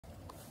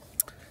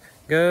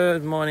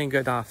Good morning,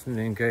 good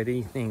afternoon, good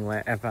evening,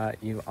 wherever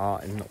you are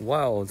in the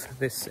world.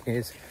 This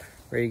is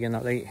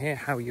Reganelite here.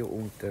 How are you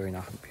all doing?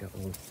 I hope you're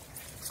all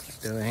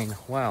doing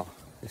well.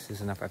 This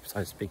is another episode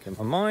of Speaking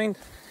My Mind.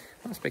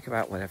 I'll speak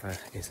about whatever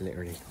is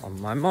literally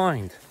on my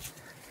mind.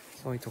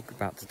 So what I talk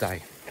about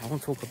today, I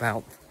want to talk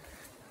about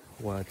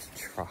the word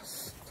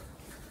trust.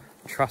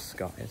 Trust,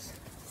 guys.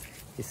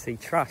 You see,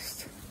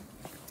 trust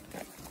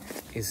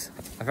is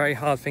a very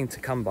hard thing to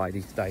come by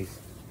these days.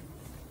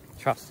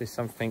 Trust is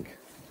something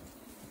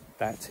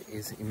that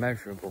is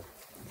immeasurable.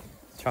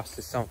 Trust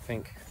is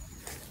something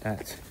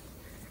that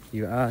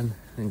you earn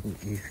and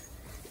you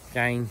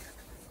gain.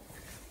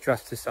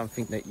 Trust is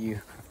something that you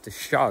have to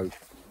show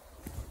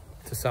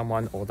to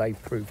someone, or they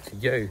prove to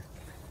you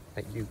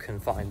that you can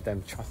find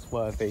them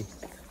trustworthy,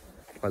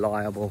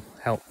 reliable,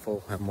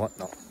 helpful and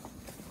whatnot.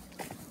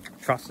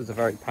 Trust is a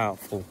very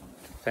powerful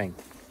thing,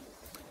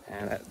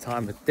 and at the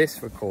time of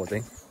this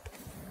recording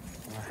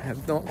I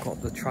have not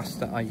got the trust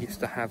that I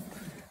used to have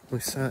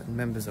with certain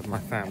members of my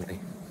family,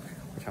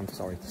 which I'm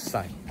sorry to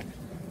say.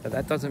 But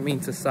that doesn't mean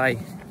to say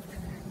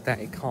that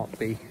it can't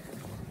be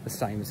the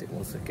same as it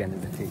was again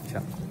in the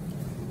future.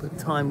 But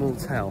time will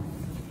tell.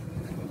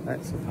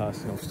 That's a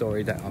personal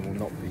story that I will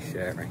not be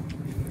sharing.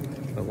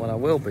 But what I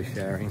will be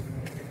sharing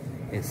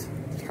is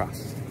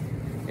trust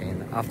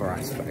in other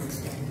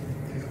aspects.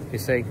 You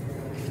see,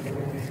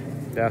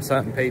 there are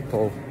certain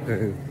people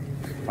who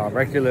are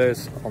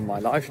regulars on my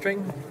live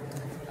stream,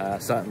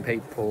 certain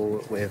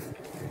people with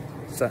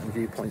certain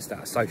viewpoints that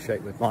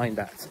associate with mine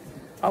that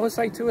I would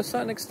say to a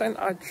certain extent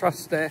I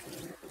trust their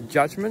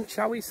judgment,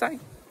 shall we say,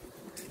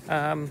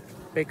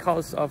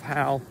 because of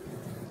how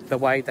the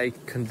way they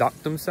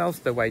conduct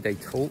themselves, the way they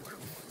talk,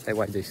 the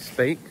way they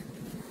speak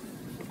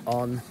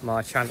on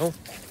my channel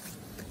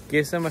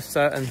gives them a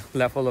certain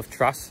level of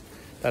trust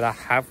that I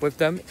have with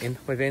them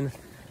within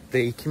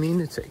the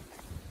community.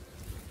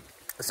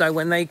 So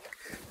when they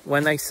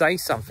say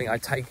something, I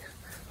take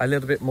a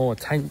little bit more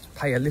attention,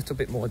 pay a little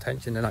bit more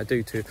attention than I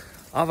do to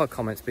other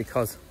comments,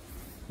 because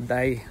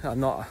they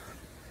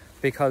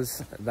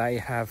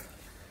have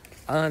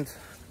earned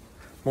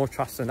more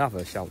trust than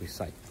others, shall we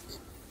say.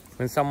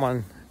 When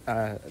someone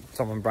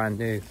brand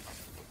new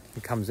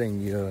comes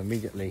in, you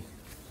immediately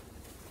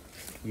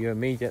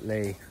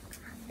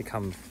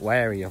become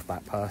wary of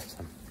that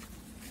person.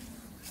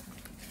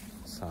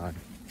 So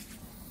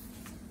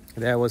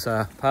there was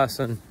a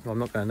person who I'm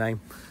not going to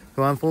name,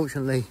 who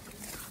unfortunately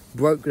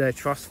broke their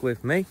trust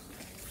with me,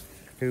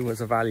 who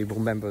was a valuable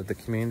member of the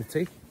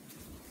community.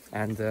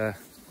 And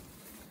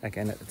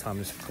again, at the time of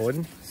this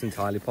recording, it's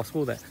entirely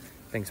possible that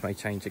things may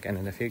change again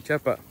in the future,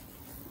 but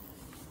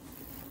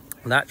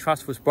that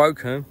trust was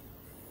broken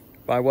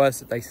by words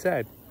that they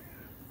said.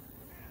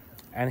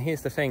 And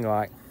here's the thing,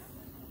 like,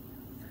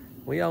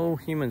 we are all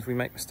humans, we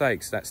make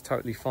mistakes, that's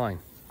totally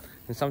fine.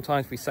 And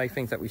sometimes we say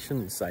things that we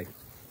shouldn't say.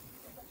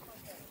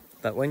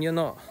 But when you're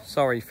not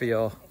sorry for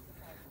your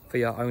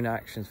own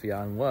actions, for your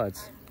own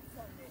words,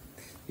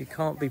 you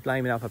can't be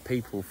blaming other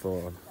people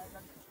for them.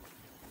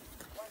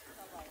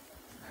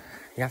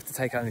 You have to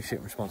take ownership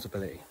and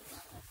responsibility.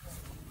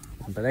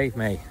 And believe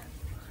me,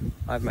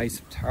 I've made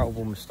some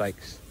terrible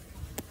mistakes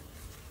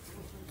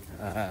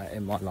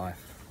in my life.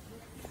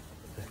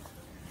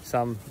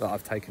 Some that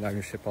I've taken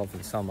ownership of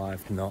and some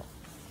I've not.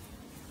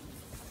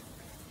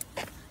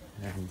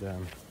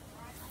 And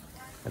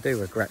I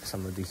do regret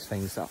some of these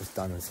things that I've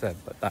done and said,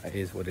 but that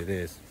is what it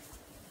is.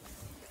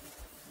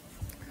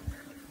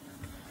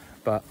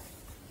 But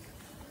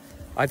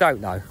I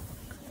don't know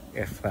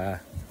if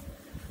that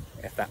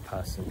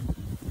person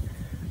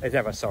is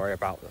ever sorry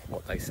about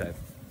what they said.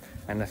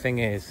 And the thing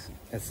is,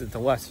 the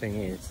worst thing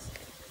is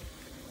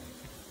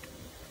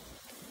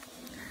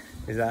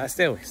that I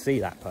still see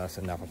that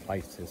person in other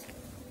places.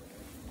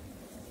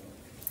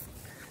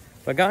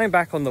 But going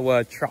back on the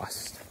word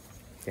trust,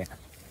 yeah,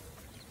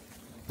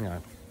 you know,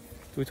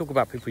 so we talk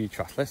about people you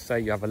trust. Let's say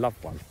you have a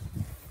loved one.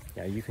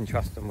 Yeah, you can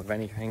trust them with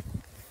anything.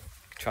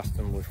 Trust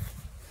them with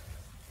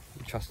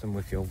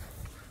your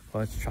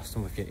words, trust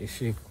them with your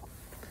issue.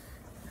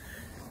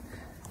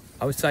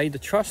 I would say the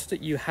trust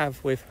that you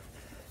have with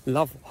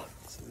loved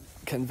ones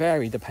can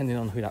vary depending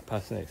on who that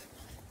person is.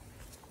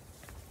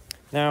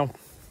 Now,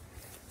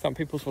 some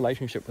people's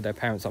relationship with their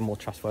parents are more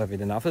trustworthy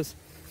than others.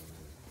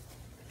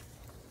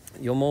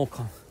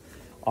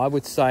 I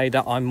would say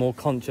that I'm more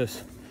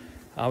conscious.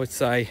 I would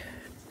say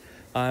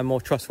I am more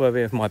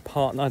trustworthy of my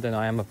partner than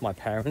I am of my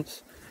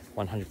parents,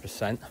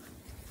 100%.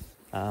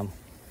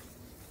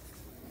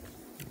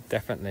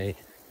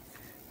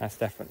 That's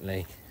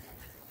definitely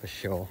for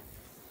sure.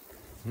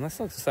 And that's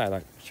not to say I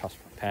don't trust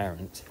my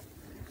parents,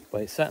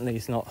 but it certainly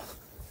is not,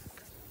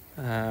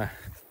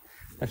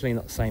 definitely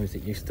not the same as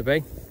it used to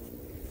be.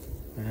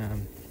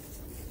 And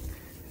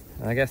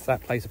I guess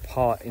that plays a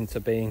part into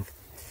being,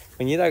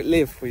 when you don't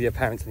live with your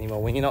parents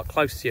anymore, when you're not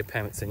close to your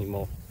parents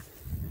anymore,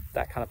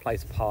 that kind of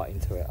plays a part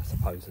into it, I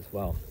suppose, as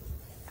well.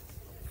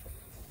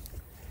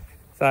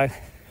 So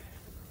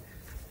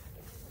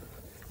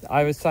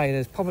I would say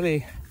there's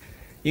probably,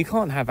 you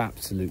can't have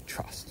absolute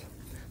trust.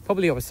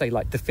 probably I would say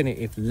like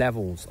definitive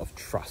levels of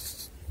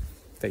trust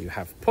that you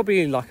have.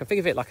 Probably like, I think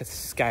of it like a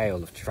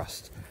scale of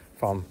trust,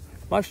 from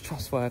most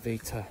trustworthy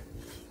to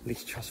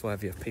least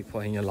trustworthy of people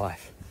in your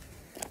life.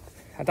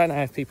 I don't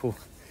know if people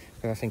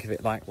ever think of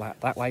it like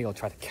that way, or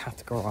try to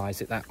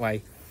categorize it that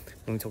way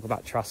when we talk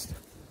about trust.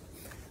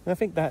 And I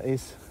think that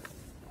is,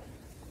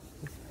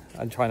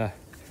 I'm trying to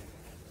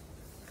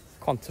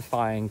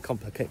quantify and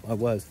complicate my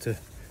words to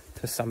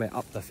sum it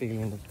up, the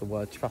feeling of the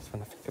word trust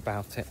when I think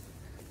about it.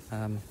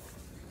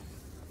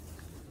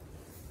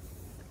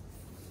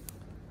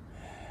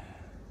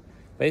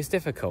 But it's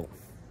difficult.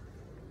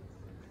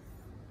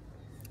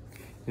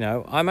 You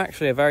know, I'm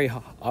actually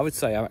I would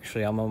say I'm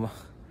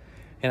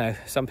you know,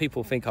 some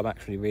people think I'm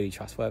actually really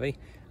trustworthy.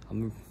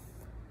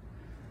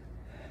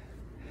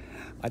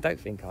 I don't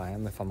think I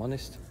am, if I'm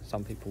honest.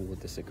 Some people would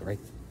disagree.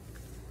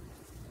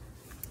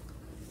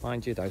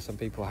 Mind you though, some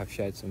people have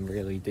shared some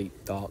really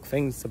deep, dark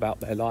things about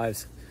their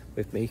lives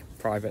with me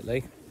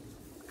privately.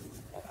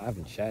 I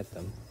haven't shared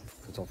them,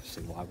 because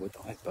obviously why would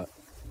I? But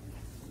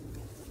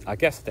I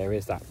guess there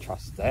is that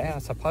trust there, I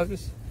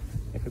suppose,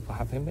 if people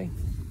have in me.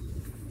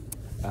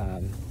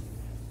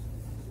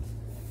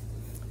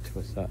 To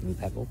a certain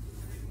level.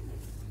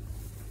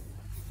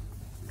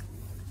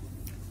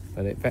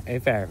 But it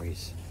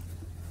varies,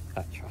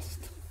 that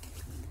trust.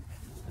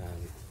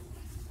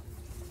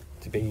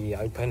 To be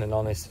open and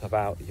honest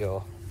about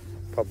your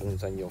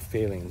problems and your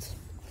feelings.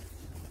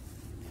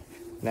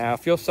 Now,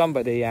 if you're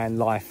somebody in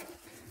life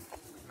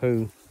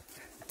who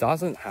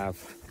doesn't have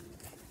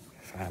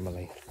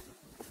family,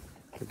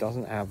 who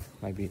doesn't have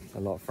maybe a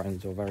lot of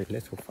friends or very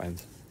little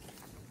friends,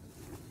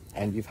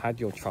 and you've had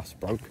your trust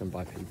broken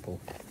by people,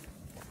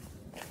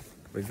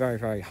 it'll be very,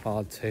 very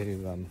hard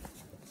to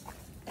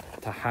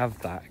have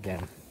that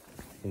again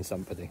in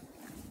somebody.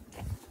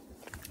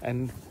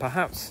 And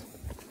perhaps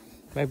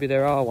maybe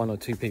there are one or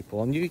two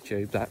people on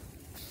YouTube that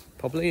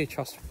probably are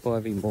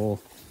trustworthy more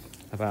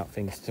about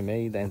things to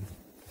me than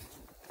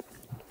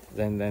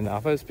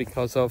others,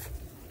 because of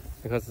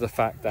the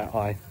fact that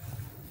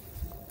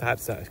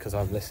perhaps that's because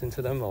I've listened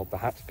to them, or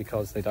perhaps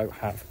because they don't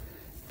have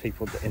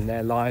people in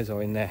their lives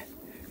or in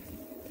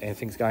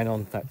things going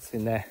on that's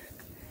in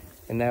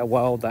their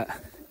world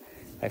that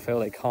they feel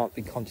they can't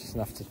be conscious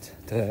enough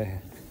to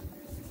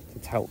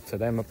talk to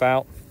them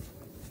about.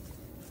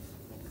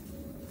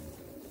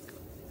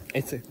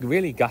 It's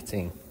really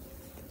gutting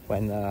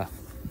when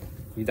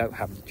you don't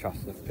have the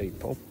trust of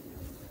people.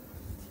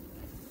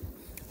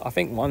 I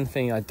think one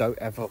thing I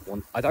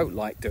don't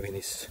like doing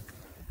is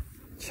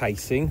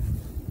chasing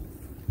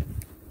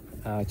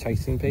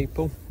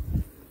people,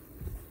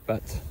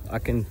 but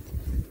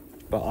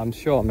I'm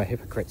sure I'm a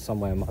hypocrite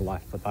somewhere in my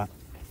life for that.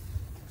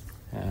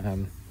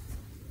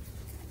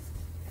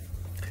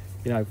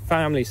 You know,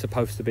 family's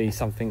supposed to be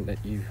something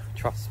that you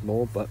trust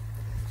more, but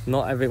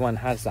not everyone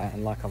has that,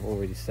 and like I've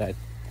already said,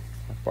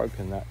 I've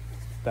broken that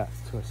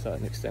to a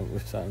certain extent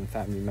with certain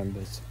family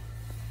members.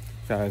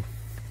 So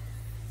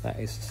that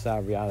is the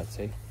sad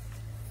reality.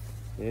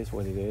 It is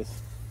what it is.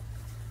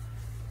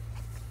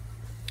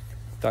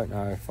 Don't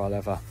know if I'll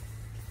ever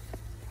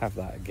have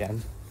that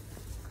again.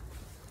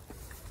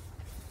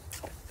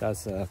 It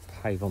does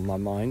play on my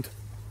mind.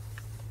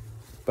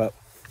 But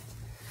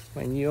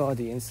when you are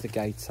the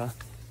instigator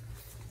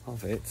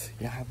of it,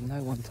 you have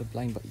no one to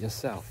blame but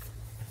yourself.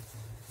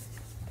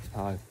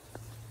 So,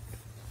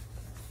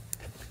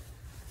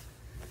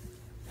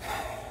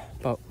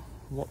 but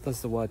what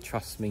does the word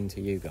trust mean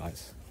to you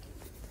guys?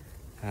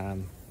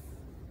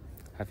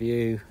 Have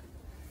you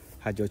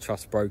had your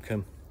trust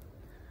broken?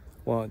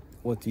 What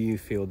do you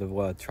feel the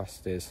word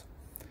trust is?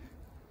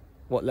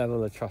 What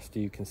level of trust do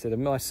you consider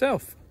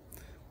myself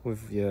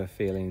with your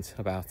feelings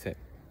about it?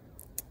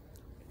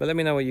 But let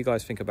me know what you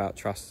guys think about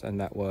trust and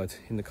that word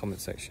in the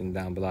comment section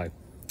down below.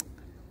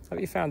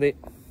 Hope you found it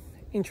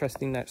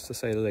interesting, that's to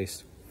say the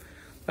least.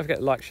 Don't forget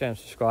to like, share and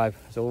subscribe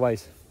as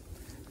always.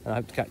 And I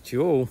hope to catch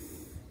you all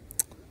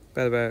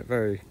very,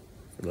 very,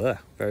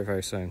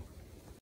 very soon.